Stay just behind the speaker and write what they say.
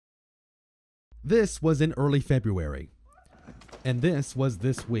This was in early February. And this was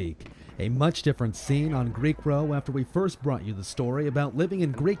this week. A much different scene on Greek Row after we first brought you the story about living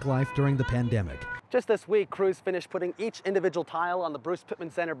in Greek life during the pandemic. Just this week, crews finished putting each individual tile on the Bruce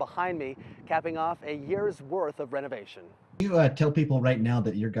Pittman Center behind me, capping off a year's worth of renovation. You tell people right now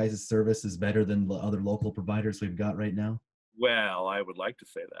that your guys' service is better than the other local providers we've got right now? Well, I would like to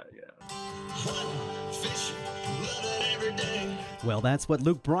say that, yeah. Well, that's what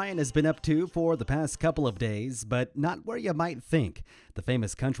Luke Bryan has been up to for the past couple of days, but not where you might think. The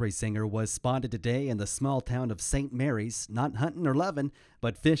famous country singer was spotted today in the small town of St. Mary's, not hunting or loving,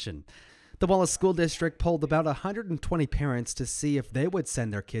 but fishing. The Wallace School District polled about 120 parents to see if they would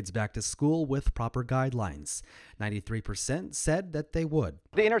send their kids back to school with proper guidelines. 93% said that they would.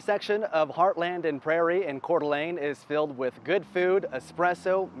 The intersection of Heartland and Prairie in Coeur d'Alene is filled with good food,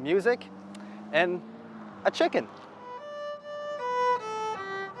 espresso, music, and a chicken.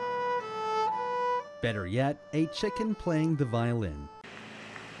 Better yet, a chicken playing the violin.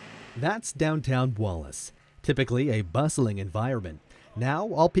 That's downtown Wallace, typically a bustling environment. Now,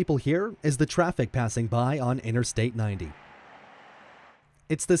 all people hear is the traffic passing by on Interstate 90.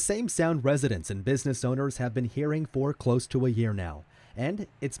 It's the same sound residents and business owners have been hearing for close to a year now, and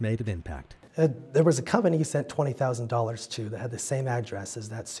it's made an impact. There was a company you sent $20,000 to that had the same address as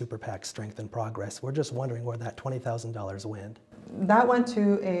that Super PAC Strength and Progress. We're just wondering where that $20,000 went. That went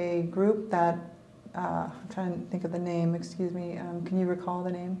to a group that, I'm trying to think of the name, excuse me, can you recall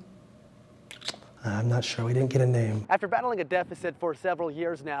the name? I'm not sure, we didn't get a name. After battling a deficit for several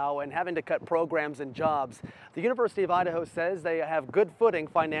years now and having to cut programs and jobs, the University of Idaho says they have good footing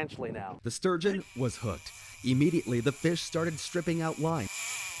financially now. The sturgeon was hooked. Immediately, the fish started stripping out line.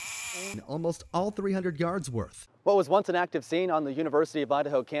 Almost all 300 yards worth. What was once an active scene on the University of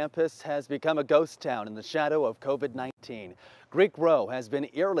Idaho campus has become a ghost town in the shadow of COVID-19. Greek Row has been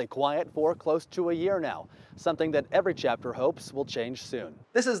eerily quiet for close to a year now, something that every chapter hopes will change soon.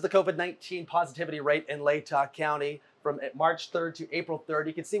 This is the COVID-19 positivity rate in Latah County from March 3rd to April 3rd.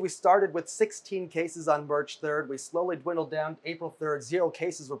 You can see we started with 16 cases on March 3rd. We slowly dwindled down April 3rd, 0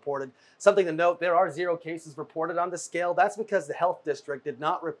 cases reported. Something to note, there are 0 cases reported on the scale. That's because the health district did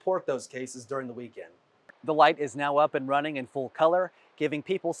not report those cases during the weekend. The light is now up and running in full color, giving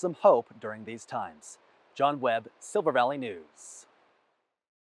people some hope during these times. John Webb, Silver Valley News.